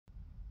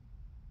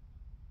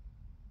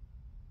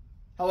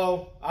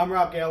Hello, I'm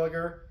Rob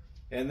Gallagher,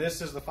 and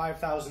this is the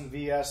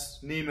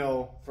 5000VS knee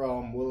mill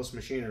from Willis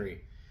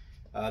Machinery.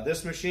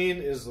 This machine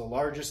is the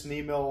largest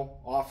knee mill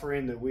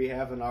offering that we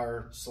have in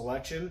our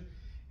selection,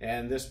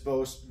 and this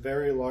boasts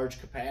very large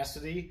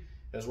capacity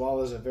as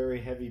well as a very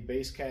heavy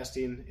base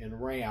casting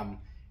and ram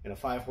and a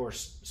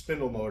 5-horse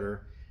spindle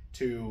motor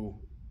to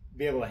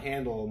be able to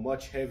handle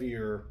much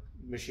heavier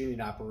machining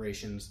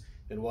operations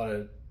than what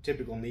a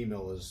typical knee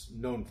mill is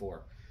known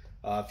for.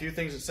 A few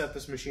things that set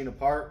this machine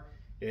apart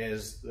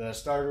is the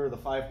starter, the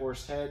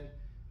 5-horse head.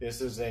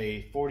 This is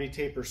a 40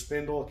 taper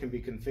spindle. It can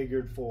be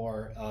configured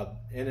for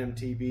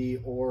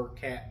NMTB or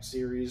CAT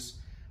series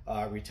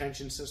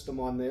retention system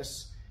on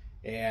this.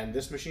 And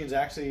this machine is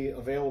actually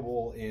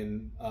available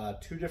in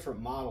 2 different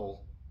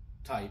model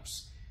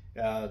types.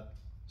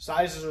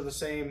 Sizes are the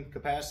same,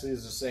 capacity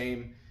is the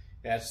same.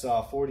 That's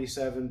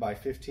 47 by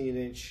 15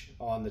 inch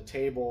on the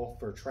table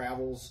for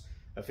travels,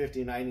 a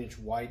 59 inch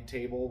wide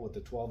table with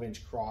a 12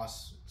 inch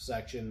cross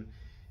section.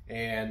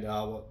 And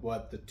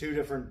what the 2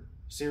 different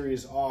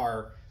series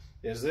are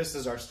is this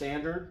is our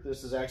standard.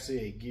 This is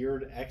actually a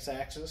geared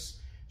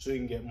X-axis, so you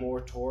can get more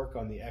torque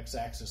on the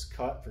X-axis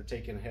cut for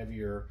taking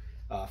heavier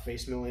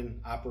face milling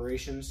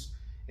operations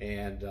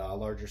and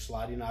larger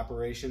slotting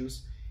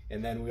operations.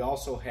 And then we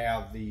also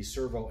have the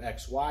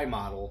ServoXY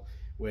model,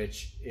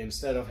 which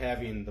instead of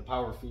having the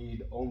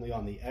Powerfeed only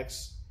on the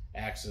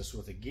X-axis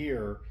with a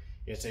gear,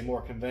 it's a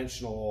more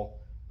conventional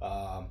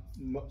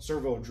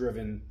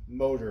servo-driven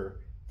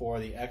motor for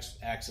the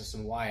X-axis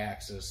and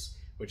Y-axis,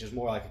 which is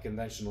more like a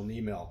conventional knee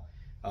mill.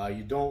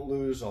 You don't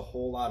lose a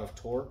whole lot of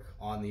torque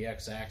on the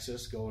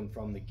X-axis going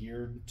from the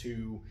geared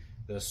to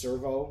the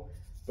servo,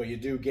 but you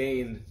do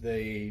gain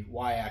the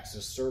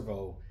Y-axis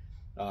servo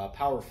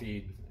power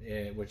feed,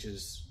 which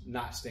is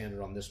not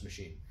standard on this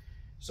machine.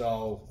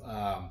 So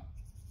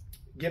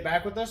get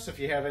back with us if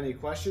you have any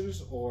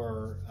questions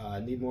or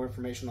need more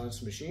information on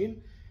this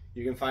machine.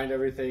 You can find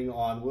everything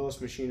on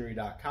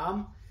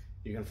willismachinery.com.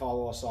 You can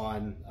follow us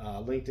on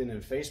LinkedIn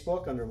and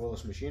Facebook under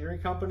Willis Machinery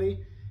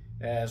Company,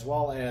 as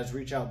well as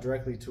reach out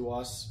directly to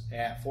us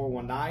at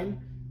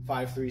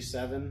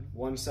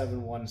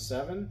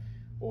 419-537-1717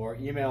 or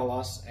email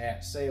us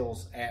at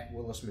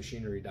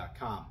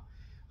sales@willismachinery.com.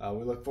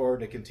 We look forward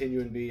to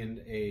continuing being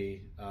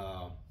a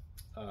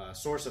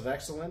source of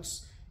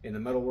excellence in the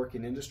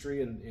metalworking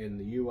industry in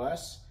the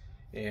U.S.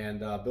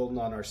 and building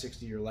on our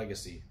 60-year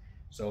legacy.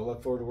 So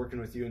look forward to working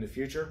with you in the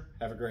future.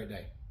 Have a great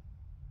day.